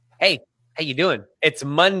Hey, how you doing? It's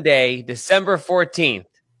Monday, December 14th,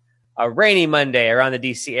 a rainy Monday around the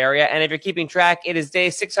DC area. And if you're keeping track, it is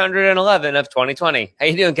day 611 of 2020. How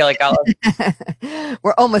you doing, Kelly Collins?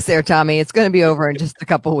 We're almost there, Tommy. It's going to be over in just a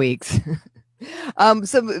couple weeks.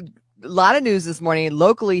 So a lot of news this morning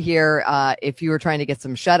locally here. If you were trying to get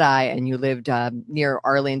some shut eye and you lived near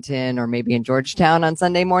Arlington or maybe in Georgetown on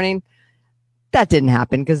Sunday morning, that didn't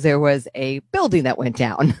happen because there was a building that went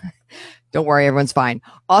down. Don't worry, everyone's fine.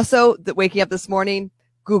 Also, waking up this morning,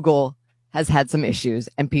 Google has had some issues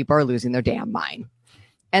and people are losing their damn mind.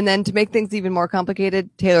 And then to make things even more complicated,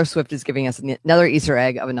 Taylor Swift is giving us another Easter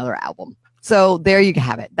egg of another album. So there you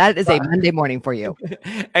have it. That is a Monday morning for you.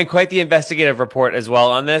 And quite the investigative report as well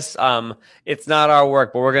on this. It's not our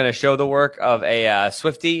work, but we're going to show the work of a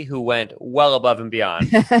Swiftie who went well above and beyond.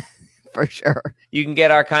 For sure. You can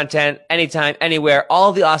get our content anytime, anywhere.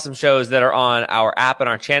 All the awesome shows that are on our app and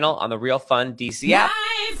our channel on the Real Fun DC app.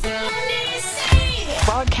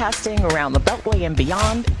 Broadcasting around the Beltway and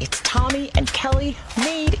beyond, it's Tommy and Kelly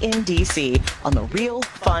made in DC on the Real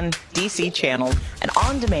Fun DC channel and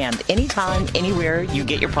on demand anytime, anywhere you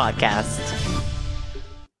get your podcasts.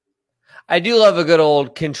 I do love a good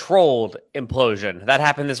old controlled implosion. That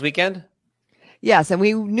happened this weekend? Yes, and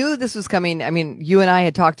we knew this was coming. I mean, you and I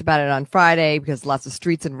had talked about it on Friday because lots of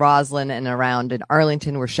streets in Roslyn and around in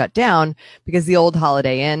Arlington were shut down because the old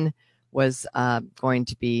Holiday Inn was going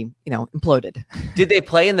to be, imploded. Did they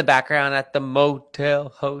play in the background at the motel,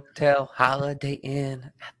 hotel, Holiday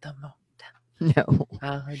Inn, at the motel?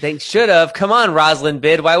 No. They should have. Come on, Roslyn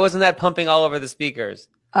Bid. Why wasn't that pumping all over the speakers?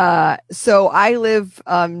 So I live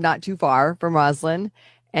not too far from Roslyn.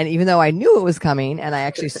 And even though I knew it was coming and I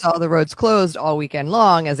actually saw the roads closed all weekend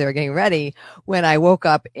long as they were getting ready, when I woke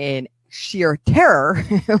up in sheer terror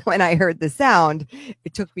when I heard the sound,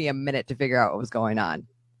 it took me a minute to figure out what was going on.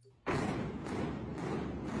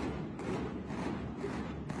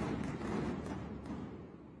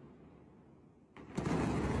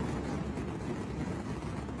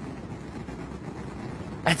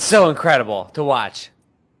 That's so incredible to watch.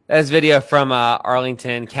 That's video from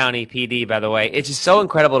Arlington County PD, by the way. It's just so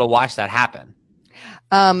incredible to watch that happen.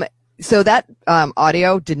 So that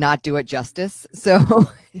audio did not do it justice.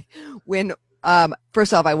 So when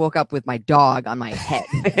first off, I woke up with my dog on my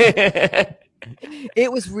head.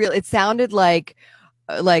 It was real. It sounded like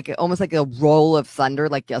almost like a roll of thunder,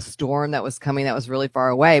 like a storm that was coming that was really far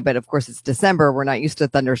away. But of course, it's December. We're not used to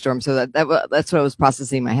thunderstorms. So that's what I was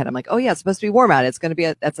processing in my head. I'm like, oh yeah, it's supposed to be warm out. It's going to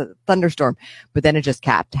be that's a thunderstorm. But then it just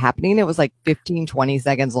kept happening. It was like 15, 20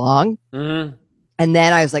 seconds long. Mm-hmm. And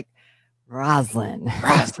then I was like, Roslyn.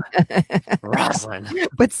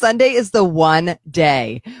 But Sunday is the one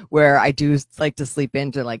day where I do like to sleep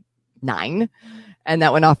into like 9. And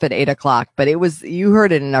that went off at 8:00, but you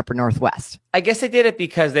heard it in Upper Northwest. I guess they did it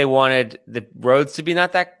because they wanted the roads to be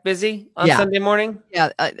not that busy on Sunday morning. Yeah.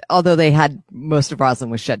 Although they had most of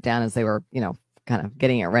Roslyn was shut down as they were, kind of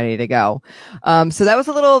getting it ready to go. So that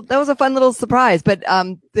was a fun little surprise. But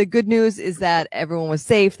the good news is that everyone was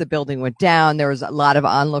safe. The building went down. There was a lot of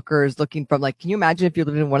onlookers looking from can you imagine if you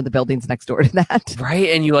lived in one of the buildings next door to that? Right.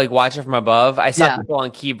 And you watch it from above. I saw people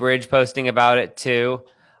on Key Bridge posting about it too.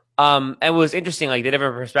 And it was interesting, the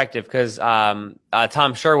different perspective, because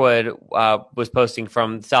Tom Sherwood was posting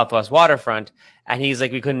from Southwest Waterfront, and he's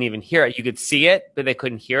like, we couldn't even hear it. You could see it, but they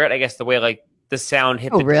couldn't hear it. I guess the way the sound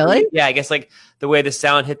hit. Oh, really? Trees. Yeah, I guess the way the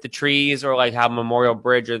sound hit the trees, or how Memorial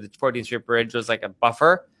Bridge or the 14th Street Bridge was like a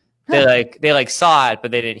buffer. Huh. They saw it,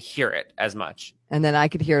 but they didn't hear it as much. And then I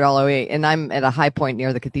could hear it all the way, and I'm at a high point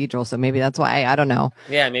near the cathedral, so maybe that's why. I don't know.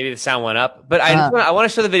 Yeah, maybe the sound went up, but I want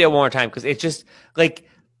to show the video one more time because it's just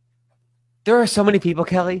there are so many people,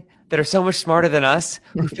 Kelly, that are so much smarter than us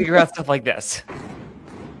who figure out stuff like this.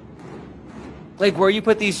 Where you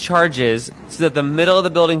put these charges so that the middle of the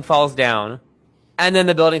building falls down, and then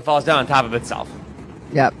the building falls down on top of itself.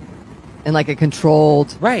 Yep. In a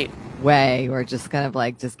controlled way, where it just kind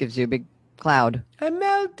of just gives you a big cloud. I'm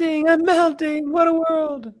melting. What a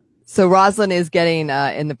world. So Roslyn is getting,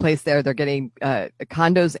 in the place there, they're getting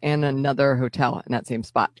condos and another hotel in that same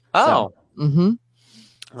spot. Oh. So, mm-hmm.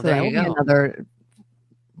 Well, so there you go. Another,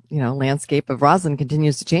 landscape of Roslyn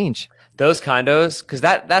continues to change. Those condos, because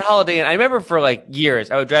that Holiday Inn, I remember for years,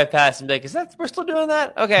 I would drive past and be like, we're still doing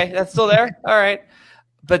that? Okay, that's still there? All right.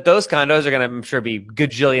 But those condos are going to, I'm sure, be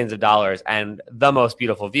gajillions of dollars and the most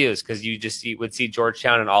beautiful views because you just would see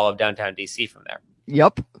Georgetown and all of downtown DC from there.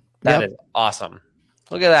 Yep. That is awesome.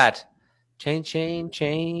 Look at that.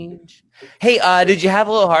 Change. Hey, did you have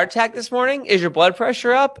a little heart attack this morning? Is your blood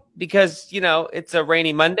pressure up because, it's a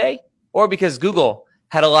rainy Monday? Or because Google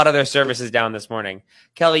had a lot of their services down this morning.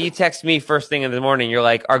 Kelly, you text me first thing in the morning. You're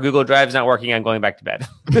like, our Google Drive's not working. I'm going back to bed.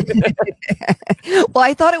 Well,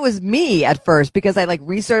 I thought it was me at first because I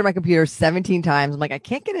restarted my computer 17 times. I'm like, I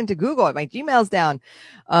can't get into Google. My Gmail's down.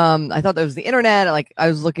 I thought that was the internet. I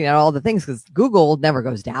was looking at all the things because Google never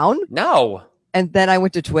goes down. No. And then I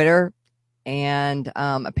went to Twitter, and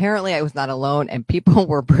apparently I was not alone, and people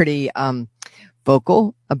were pretty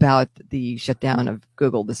vocal about the shutdown of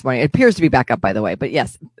Google this morning. It appears to be back up, by the way. But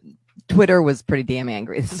yes, Twitter was pretty damn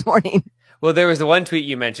angry this morning. Well, there was the one tweet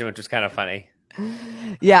you mentioned, which was kind of funny.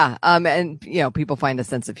 Yeah. And, people find a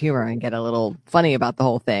sense of humor and get a little funny about the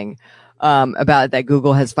whole thing. About that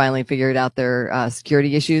Google has finally figured out their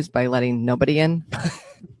security issues by letting nobody in.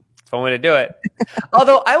 Fun way to do it.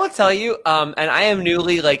 Although I will tell you, and I am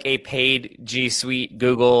newly a paid G Suite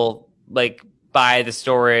Google, buy the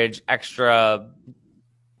storage extra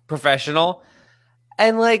professional.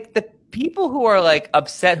 And the people who are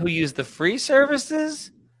upset who use the free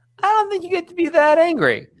services, I don't think you get to be that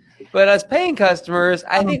angry. But as paying customers,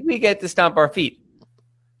 I think we get to stomp our feet.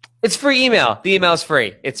 It's free email. The email's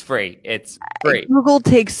free. It's free. It's free. Google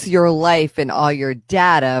takes your life and all your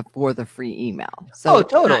data for the free email. So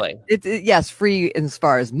totally. It's yes, free as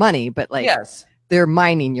far as money, but yes, they're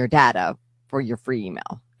mining your data for your free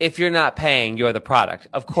email. If you're not paying, you're the product,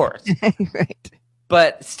 of course. Right.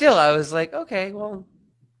 But still, I was like, okay, well,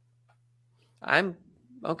 I'm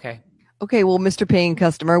okay. Okay, well, Mr. Paying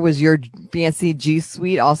Customer, was your fancy G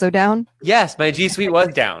Suite also down? Yes, my G Suite was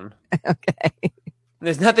down. Okay.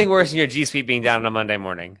 There's nothing worse than your G Suite being down on a Monday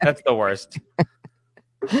morning. That's the worst.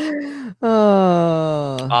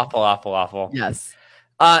 Oh. Awful, awful, awful. Yes.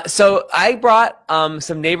 So I brought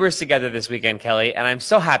some neighbors together this weekend, Kelly, and I'm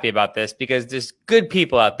so happy about this because there's good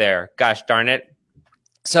people out there. Gosh darn it.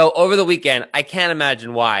 So over the weekend, I can't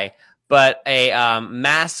imagine why, but a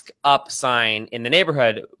mask up sign in the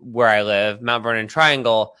neighborhood where I live, Mount Vernon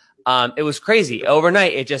Triangle, it was crazy.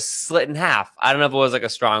 Overnight, it just split in half. I don't know if it was a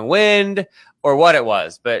strong wind or what it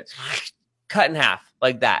was, but cut in half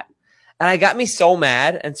like that. And I got me so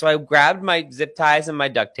mad. And so I grabbed my zip ties and my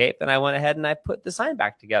duct tape and I went ahead and I put the sign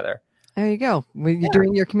back together. There you go. You're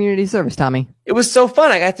doing your community service, Tommy. It was so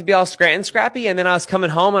fun. I got to be all Scranton scrappy. And then I was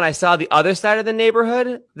coming home and I saw the other side of the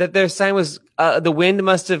neighborhood that their sign was, the wind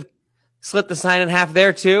must have split the sign in half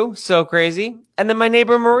there too. So crazy. And then my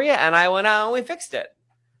neighbor Maria and I went out and we fixed it.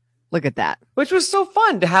 Look at that. Which was so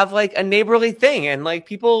fun to have a neighborly thing. And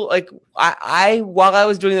people I while I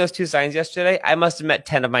was doing those two signs yesterday, I must have met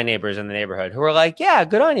 10 of my neighbors in the neighborhood who were like, yeah,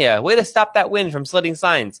 good on you. Way to stop that wind from slitting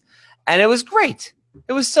signs. And it was great.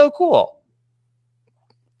 It was so cool.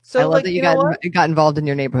 So I love that you got involved in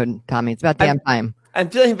your neighborhood, Tommy. It's about damn time. I'm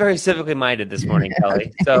feeling very civically minded this morning,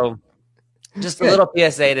 Kelly. So just a little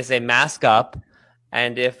PSA to say mask up.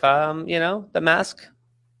 And if the mask,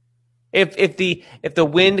 If the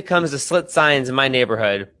wind comes to slit signs in my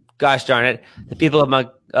neighborhood, gosh darn it, the people of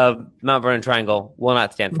Mount Vernon Triangle will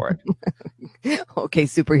not stand for it. Okay,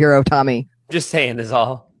 superhero Tommy. Just saying is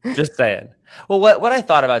all. Just saying. Well, what I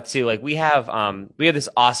thought about too, we have this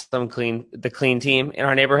awesome clean team in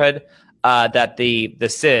our neighborhood. That the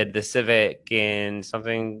CID, the Civic in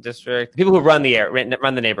something district, people who run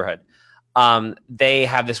the neighborhood, they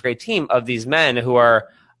have this great team of these men who are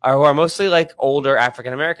mostly older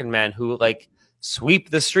African American men who sweep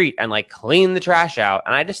the street and clean the trash out.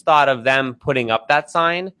 And I just thought of them putting up that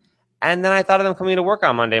sign. And then I thought of them coming to work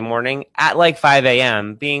on Monday morning at 5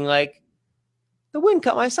 a.m. being the wind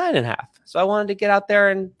cut my sign in half. So I wanted to get out there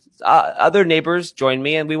and other neighbors joined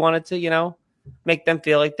me and we wanted to, make them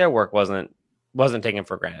feel like their work wasn't taken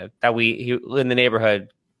for granted, that we in the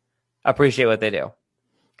neighborhood appreciate what they do.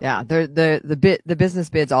 Yeah, the business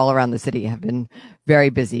bids all around the city have been very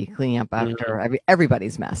busy cleaning up after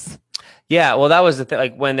everybody's mess. Yeah, well, that was the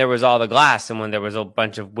thing. When there was all the glass and when there was a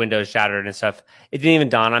bunch of windows shattered and stuff, it didn't even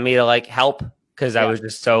dawn on me to help because I was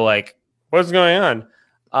just so what's going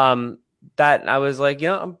on? That I was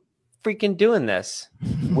I'm freaking doing this.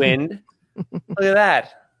 Wind, look at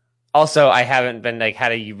that. Also, I haven't been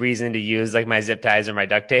had a reason to use my zip ties or my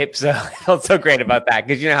duct tape, so I felt so great about that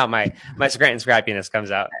because you know how my Scranton scrappiness comes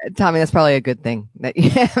out. Tommy, that's probably a good thing that you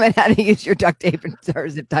haven't had to use your duct tape or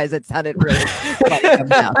zip ties. That sounded really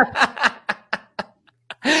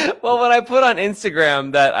Well, when I put on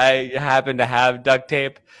Instagram that I happen to have duct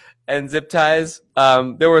tape and zip ties,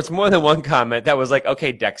 there was more than one comment that was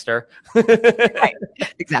okay, Dexter. Right.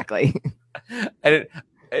 Exactly. And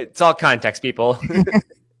it's all context, people.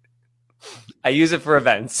 I use it for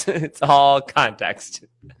events. It's all context.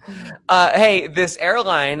 Hey, this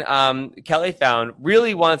airline Kelly found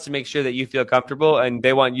really wants to make sure that you feel comfortable and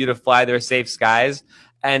they want you to fly their safe skies.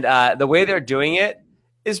 And the way they're doing it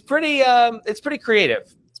is pretty it's pretty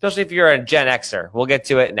creative, especially if you're a Gen Xer. We'll get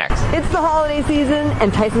to it next. It's the holiday season,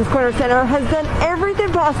 and Tyson's Corner Center has done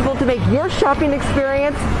everything possible to make your shopping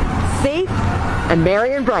experience safe and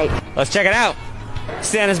merry and bright. Let's check it out.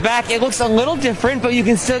 Santa's back. It looks a little different, but you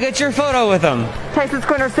can still get your photo with him. Tyson's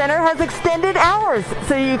Corner Center has extended hours,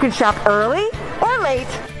 so you can shop early or late.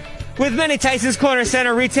 With many Tyson's Corner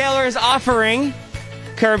Center retailers offering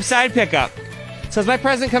curbside pickup. So is my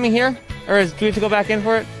present coming here? Or do we have to go back in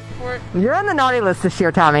for it? You're on the naughty list this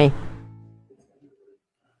year, Tommy.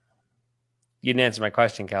 You didn't answer my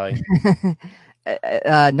question, Kelly.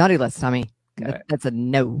 Naughty list, Tommy. That's a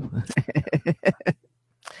no.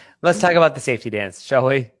 Let's talk about the safety dance, shall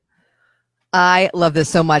we? I love this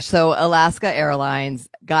so much. So Alaska Airlines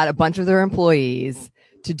got a bunch of their employees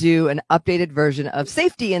to do an updated version of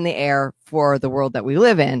Safety in the Air for the world that we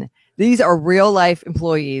live in. These are real life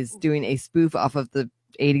employees doing a spoof off of the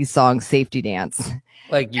 80s song Safety Dance.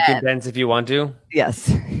 Like you can dance if you want to?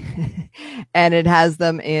 Yes. And it has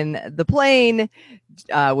them in the plane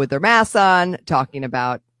with their masks on, talking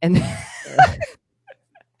about and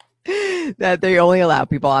that they only allow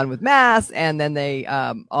people on with masks. And then they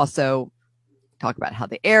also talk about how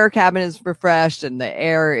the air cabin is refreshed and the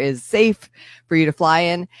air is safe for you to fly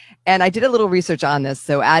in. And I did a little research on this.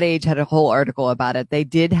 So Ad Age had a whole article about it. They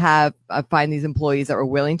did have find these employees that were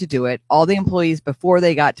willing to do it. All the employees before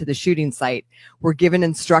they got to the shooting site were given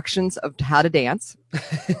instructions of how to dance.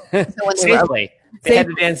 Safely. They had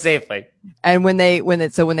to dance safely. And when they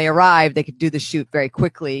arrived, they could do the shoot very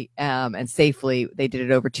quickly and safely. They did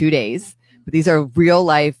it over 2 days. But these are real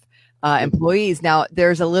life employees. Now,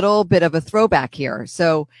 there's a little bit of a throwback here.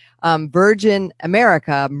 So Virgin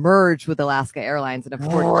America merged with Alaska Airlines. And of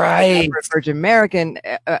course, right. Virgin American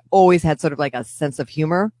always had sort of like a sense of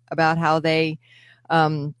humor about how they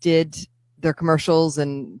did their commercials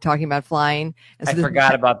and talking about flying. And so I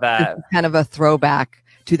forgot about that. Kind of a throwback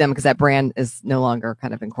to them because that brand is no longer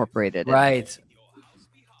kind of incorporated. Right.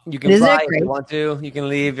 You can fly if you want to. You can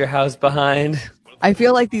leave your house behind. I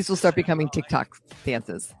feel like these will start becoming TikTok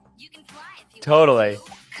dances. You can fly if you Totally.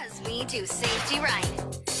 Because we do safety right.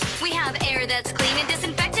 We have air that's clean and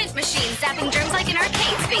disinfectant machines zapping germs like an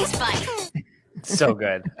arcade space fun. So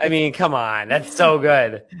good. I mean, come on. That's so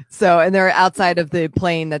good. So, and they're outside of the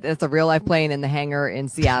plane that's a real life plane in the hangar in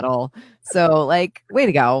Seattle. So like, way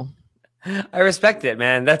to go. I respect it,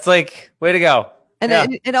 man. That's like, way to go.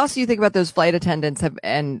 And also you think about those flight attendants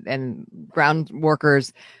and ground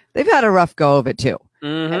workers, they've had a rough go of it too.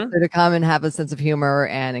 Mm-hmm. And so to come and have a sense of humor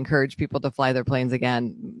and encourage people to fly their planes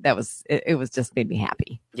again, it was just made me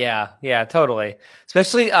happy. Yeah, totally.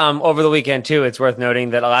 Especially over the weekend too. It's worth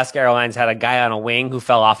noting that Alaska Airlines had a guy on a wing who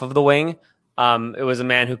fell off of the wing. It was a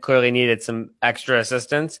man who clearly needed some extra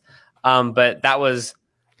assistance. But that was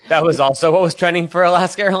also what was trending for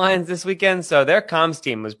Alaska Airlines this weekend. So their comms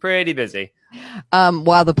team was pretty busy.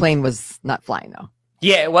 While the plane was not flying though.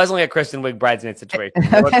 Yeah, it wasn't like a Kristen Wiig bridesmaid situation.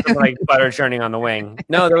 It wasn't like butter churning on the wing.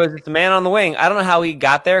 No, there was just a man on the wing. I don't know how he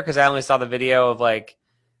got there because I only saw the video of like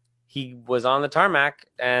he was on the tarmac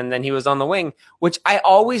and then he was on the wing, which I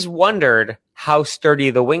always wondered how sturdy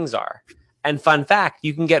the wings are. And fun fact,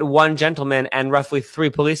 you can get one gentleman and roughly 3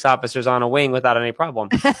 police officers on a wing without any problem.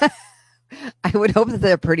 I would hope that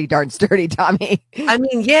they're pretty darn sturdy, Tommy. I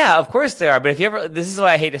mean, yeah, of course they are. But if you ever, this is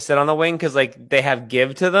why I hate to sit on the wing because like they have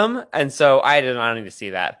give to them, and so I don't need to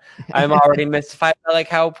see that. I'm already mystified by like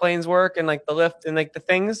how planes work and like the lift and like the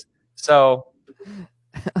things. So,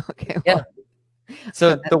 okay, well, yeah.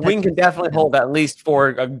 So the wing can definitely hold at least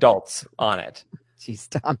 4 adults on it. Jeez,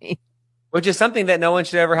 Tommy. Which is something that no one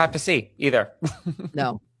should ever have to see either.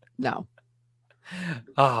 No.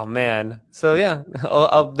 Oh, man. So, yeah,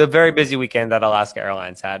 the very busy weekend that Alaska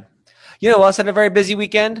Airlines had. You know who else had a very busy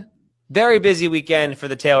weekend? Very busy weekend for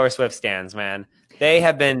the Taylor Swift stans, man. They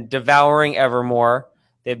have been devouring Evermore.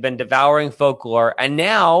 They've been devouring Folklore. And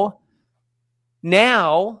now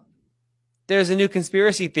there's a new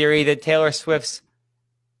conspiracy theory that Taylor Swift's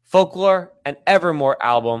Folklore and Evermore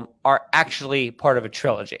album are actually part of a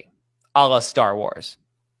trilogy, a la Star Wars.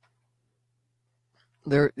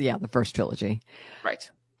 The first trilogy. Right.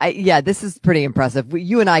 This is pretty impressive.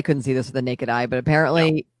 You and I couldn't see this with the naked eye, but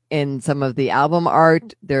apparently in some of the album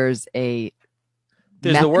art, there's the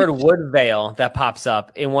word Woodvale that pops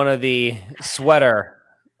up in one of the sweater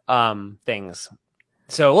things.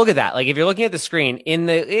 So look at that. Like if you're looking at the screen in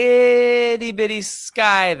the itty bitty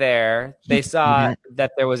sky there, they saw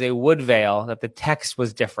that there was a Woodvale, that the text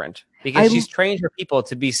was different because she's trained her people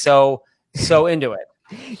to be so into it.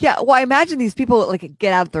 Yeah, well, I imagine these people like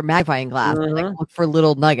get out their magnifying glass and like, look for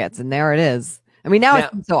little nuggets, and there it is. I mean, now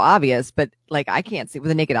it's so obvious, but like I can't see with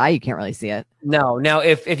the naked eye. You can't really see it. No. Now,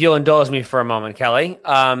 if you'll indulge me for a moment, Kelly,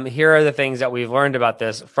 here are the things that we've learned about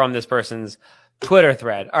this from this person's Twitter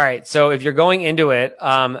thread. All right. So if you're going into it,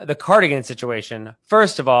 the cardigan situation,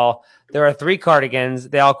 first of all, there are 3 cardigans.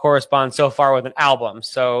 They all correspond so far with an album.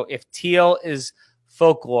 So if teal is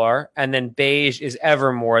Folklore and then beige is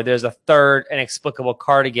Evermore, there's a third Inexplicable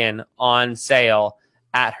cardigan on sale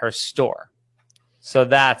at her store. So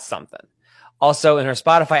that's something. Also, in her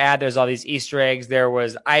Spotify ad, there's all these Easter eggs. There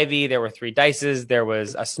was Ivy, there were 3 dices, there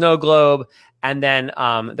was a snow globe, and then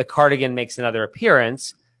the cardigan makes another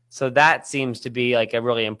appearance. So that seems to be like a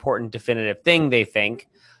really important definitive thing, they think.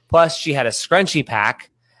 Plus, she had a scrunchie pack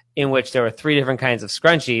in which there were 3 different kinds of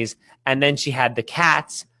scrunchies, and then she had the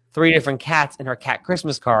cats, 3 different cats in her cat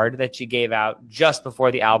Christmas card that she gave out just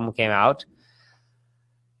before the album came out.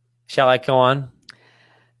 Shall I go on?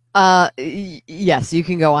 Yes, you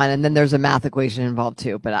can go on, and then there's a math equation involved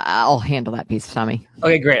too, but I'll handle that piece, Tommy.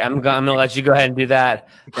 Okay, great. I'm gonna let you go ahead and do that.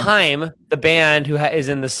 Okay. Haim, the band who is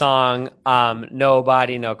in the song "No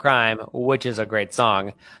Body, No Crime," which is a great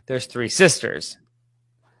song. There's 3 sisters,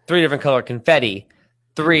 3 different color confetti,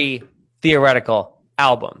 3 theoretical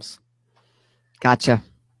albums. Gotcha.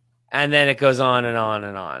 And then it goes on and on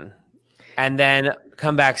and on, and then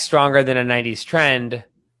come back stronger than a '90s trend.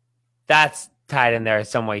 That's tied in there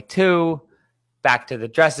some way too. Back to the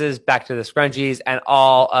dresses, back to the scrunchies, and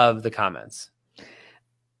all of the comments.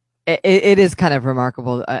 It is kind of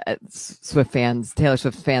remarkable, Swift fans, Taylor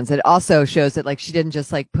Swift fans. It also shows that like she didn't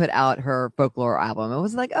just like put out her Folklore album. It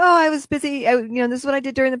was like, oh, I was busy. This is what I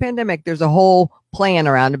did during the pandemic. There's a whole plan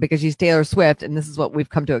around it because she's Taylor Swift, and this is what we've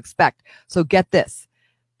come to expect. So get this.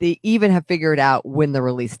 They even have figured out when the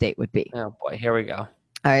release date would be. Oh boy, here we go. All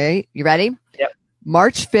right, you ready? Yep.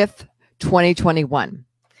 March 5th, 2021.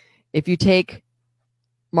 If you take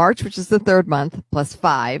March, which is the 3rd month, plus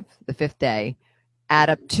 5, the 5th day, add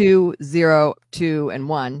up 2, 0, 2, and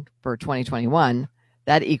 1 for 2021,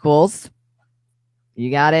 that equals, you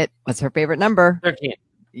got it. What's her favorite number? 13.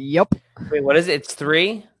 Yep. Wait, what is it? It's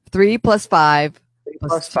 3? 3 plus 5. 3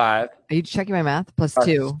 plus 5. Are you checking my math? Plus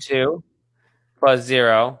 2. 2 plus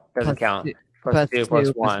 0 doesn't count. Plus 2 plus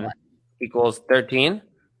 1 equals 13.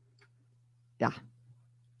 Yeah.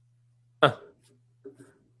 Huh.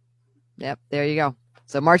 Yep, there you go.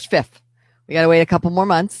 So March 5th. We got to wait a couple more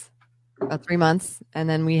months, about 3 months, and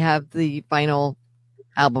then we have the final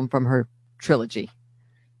album from her trilogy.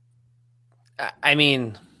 I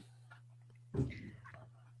mean,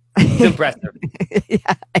 it's impressive.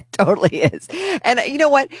 Yeah, it totally is. And you know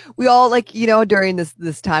what? We all during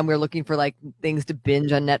this time, we're looking for like things to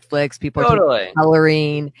binge on Netflix. People are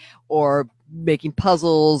coloring or making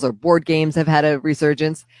puzzles, or board games have had a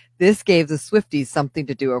resurgence. This gave the Swifties something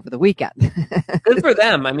to do over the weekend. Good for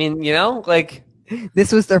them. I mean,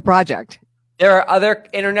 this was their project. There are other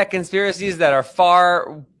internet conspiracies that are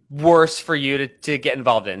far worse for you to get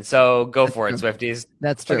involved in. So go for it, Swifties.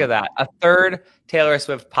 That's true. Look at that. A 3rd Taylor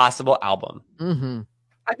Swift possible album. Mm-hmm.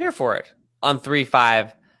 I'm here for it. On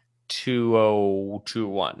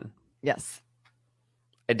 3-5-2021. Yes.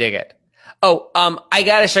 I dig it. Oh, I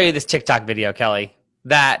got to show you this TikTok video, Kelly,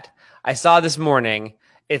 that I saw this morning.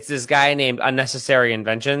 It's this guy named Unnecessary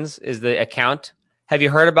Inventions is the account. Have you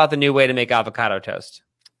heard about the new way to make avocado toast?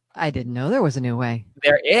 I didn't know there was a new way.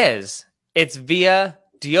 There is. It's via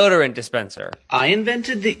deodorant dispenser. I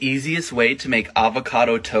invented the easiest way to make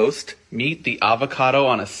avocado toast. Meet the avocado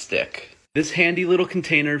on a stick. This handy little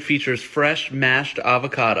container features fresh mashed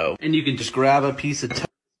avocado, and you can just grab a piece of toast.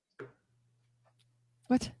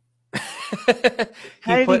 What?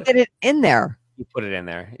 How did he get it in there? He put it in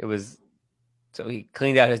there. So he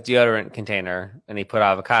cleaned out his deodorant container and he put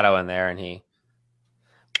avocado in there, and he.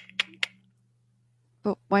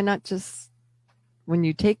 But why not just, when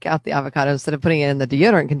you take out the avocado, instead of putting it in the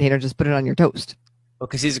deodorant container, just put it on your toast? Well,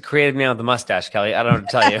 because he's a creative man with a mustache, Kelly. I don't know what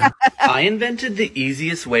to tell you. I invented the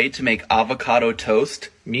easiest way to make avocado toast.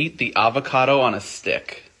 Meet the avocado on a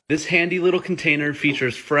stick. This handy little container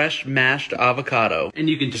features fresh mashed avocado, and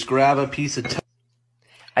you can just grab a piece of toast.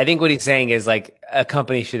 I think what he's saying is like a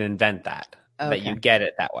company should invent that you get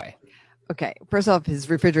it that way. Okay. First off, his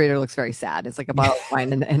refrigerator looks very sad. It's like a bottle of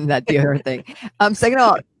wine and that deodorant thing. Second of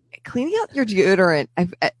all, cleaning out your deodorant, I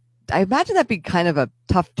imagine that'd be kind of a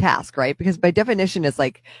tough task, right? Because by definition, it's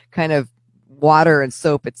like kind of water and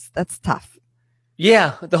soap. That's tough.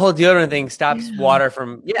 Yeah, the whole deodorant thing stops water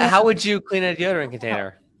from. Yeah, how would you clean a deodorant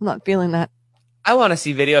container? I'm not feeling that. I want to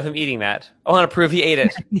see video of him eating that. I want to prove he ate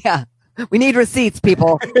it. Yeah, we need receipts,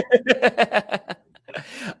 people.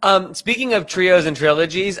 Speaking of trios and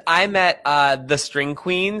trilogies, I met the String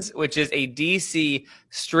Queens, which is a DC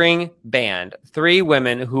string band. 3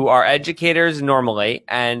 women who are educators normally,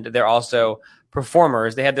 and they're also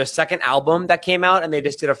performers. They had their second album that came out, and they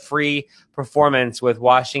just did a free performance with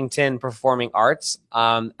Washington Performing Arts.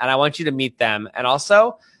 And I want you to meet them. And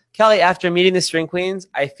also, Kelly, after meeting the String Queens,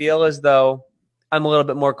 I feel as though I'm a little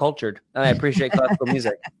bit more cultured, and I appreciate classical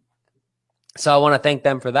music. So I want to thank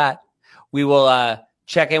them for that. We will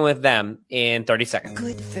check in with them in 30 seconds.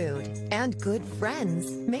 Good food and good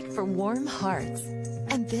friends make for warm hearts.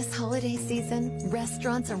 And this holiday season,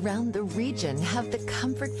 restaurants around the region have the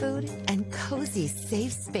comfort food and cozy,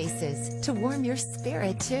 safe spaces to warm your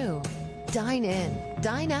spirit too. Dine in,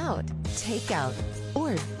 dine out, take out,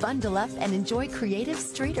 or bundle up and enjoy creative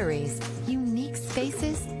streeteries, unique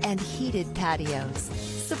spaces, and heated patios.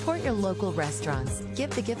 Support your local restaurants. Give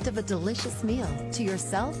the gift of a delicious meal to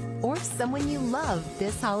yourself or someone you love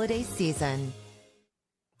this holiday season.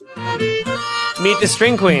 Meet the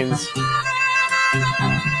String Queens.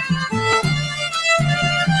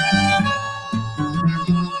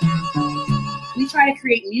 We try to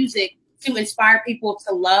create music to inspire people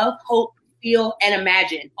to love, hope, feel, and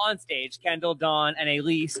imagine. On stage, Kendall, Dawn, and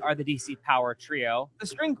Elise are the DC Power Trio, the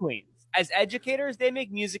String Queens. As educators, they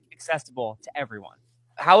make music accessible to everyone.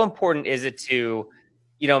 How important is it to,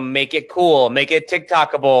 make it cool, make it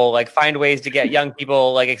TikTokable, like find ways to get young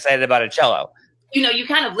people like excited about a cello? You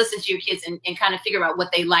kind of listen to your kids and kind of figure out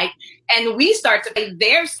what they like. And we start to play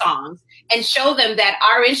their songs and show them that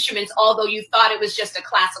our instruments, although you thought it was just a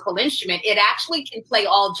classical instrument, it actually can play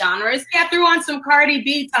all genres. I threw on some Cardi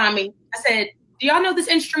B, Tommy. I said, do y'all know this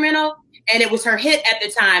instrumental? And it was her hit at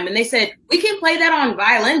the time. And they said, we can play that on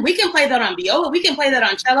violin. We can play that on viola. We can play that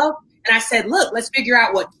on cello. And I said, look, let's figure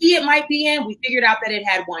out what key it might be in. We figured out that it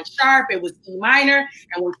had 1 sharp. It was E minor.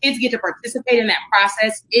 And when kids get to participate in that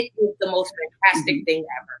process, it is the most fantastic thing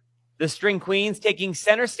ever. The String Queens taking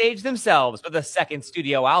center stage themselves with a second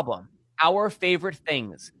studio album, Our Favorite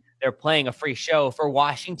Things. They're playing a free show for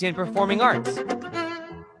Washington Performing Arts.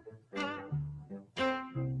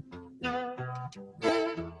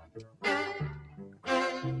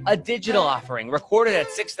 A digital offering recorded at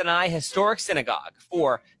 6th and I Historic Synagogue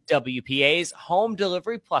for WPA's Home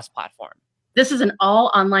Delivery Plus platform. This is an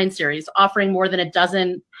all-online series offering more than a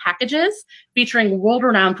dozen packages featuring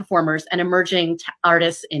world-renowned performers and emerging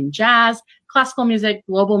artists in jazz, classical music,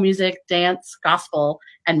 global music, dance, gospel,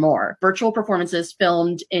 and more. Virtual performances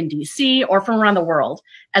filmed in DC or from around the world,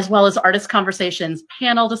 as well as artist conversations,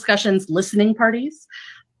 panel discussions, listening parties,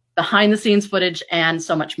 behind the scenes footage, and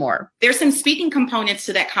so much more. There's some speaking components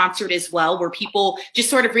to that concert as well, where people just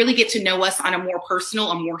sort of really get to know us on a more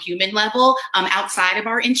personal, a more human level outside of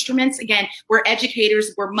our instruments. Again, we're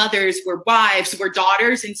educators, we're mothers, we're wives, we're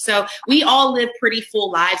daughters. And so we all live pretty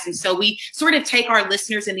full lives. And so we sort of take our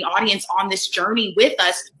listeners and the audience on this journey with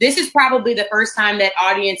us. This is probably the first time that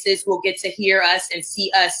audiences will get to hear us and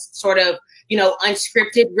see us sort of,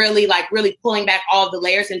 unscripted, really pulling back all of the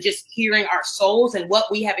layers and just hearing our souls and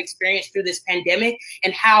what we have experienced through this pandemic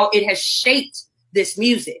and how it has shaped this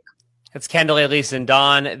music. It's Kendall, Elise, and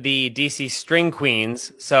Dawn, the DC String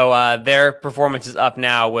Queens. So their performance is up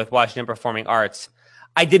now with Washington Performing Arts.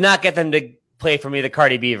 I did not get them to play for me the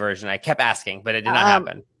Cardi B version. I kept asking, but it did not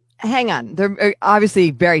happen. Hang on. They're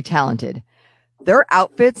obviously very talented. Their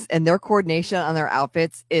outfits and their coordination on their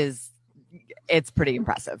outfits it's pretty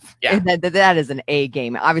impressive. Yeah. That is an A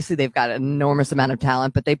game. Obviously, they've got an enormous amount of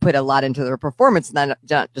talent, but they put a lot into their performance, not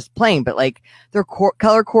just playing, but like they're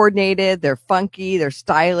color coordinated, they're funky, they're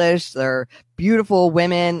stylish, they're beautiful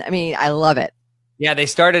women. I mean, I love it. Yeah, they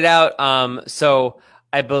started out. So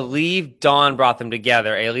I believe Dawn brought them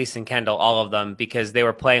together, Elise and Kendall, all of them, because they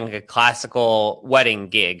were playing like a classical wedding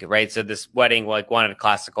gig, right? So this wedding wanted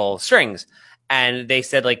classical strings. And they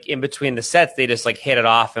said, like, in between the sets, they just, like, hit it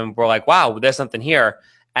off and were like, wow, there's something here.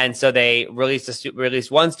 And so they released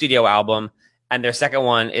one studio album, and their second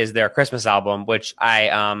one is their Christmas album, which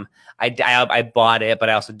I bought it, but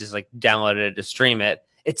I also just, like, downloaded it to stream it.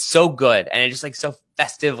 It's so good, and it's just, like, so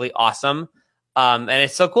festively awesome. And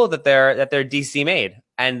it's so cool that they're DC made.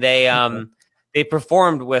 And they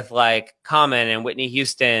performed with, like, Common and Whitney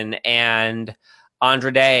Houston and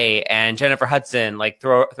Andra Day and Jennifer Hudson, like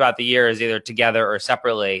throughout the years, either together or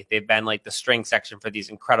separately. They've been like the string section for these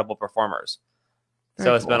incredible performers.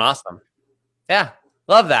 So it's been awesome. Yeah.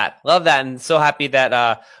 Love that. And so happy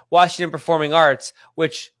that Washington Performing Arts,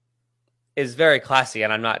 which is very classy,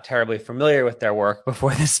 and I'm not terribly familiar with their work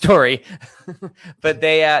before this story, but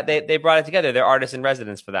they brought it together. They're artists in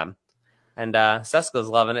residence for them. And Seska's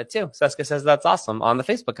loving it too. Seska says that's awesome on the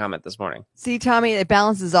Facebook comment this morning. See, Tommy, it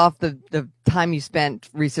balances off the time you spent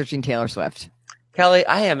researching Taylor Swift. Kelly,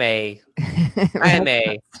 I am a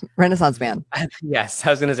Renaissance man. Yes, I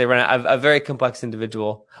was going to say a very complex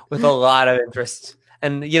individual with a lot of interest.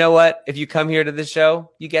 And you know what? If you come here to the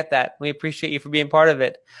show, you get that. We appreciate you for being part of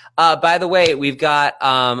it. By the way, we've got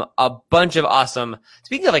a bunch of awesome,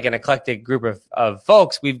 speaking of like an eclectic group of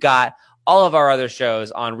folks, we've got all of our other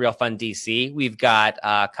shows on Real Fun DC. We've got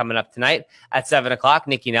coming up tonight at 7 o'clock,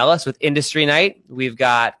 Nikki Nellis with Industry Night. We've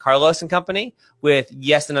got Carlos and Company with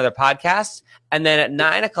Yes Another Podcast. And then at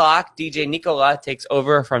 9 o'clock, DJ Nicola takes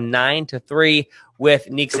over from 9 to 3 with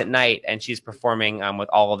Neeks at Night. And she's performing with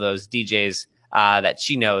all of those DJs that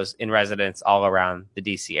she knows in residence all around the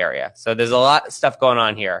DC area. So there's a lot of stuff going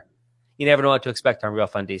on here. You never know what to expect on Real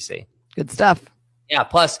Fun DC. Good stuff. Yeah,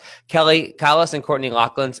 plus Kelly Kylis and Courtney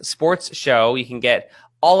Laughlin's sports show. You can get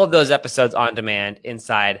all of those episodes on demand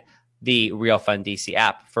inside the Real Fun DC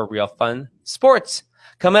app for Real Fun Sports.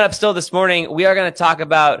 Coming up still this morning, we are going to talk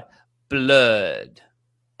about blood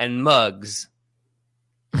and mugs.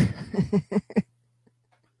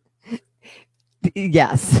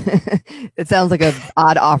 Yes. It sounds like an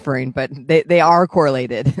odd offering, but they are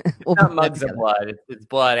correlated. We'll not mugs of blood. It's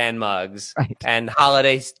blood and mugs. Right. And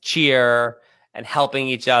holidays cheer and helping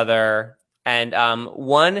each other. And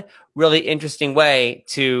one really interesting way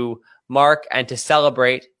to mark and to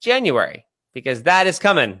celebrate January, because that is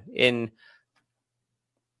coming in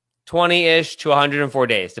 20-ish to 104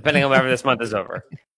 days, depending on whenever this month is over.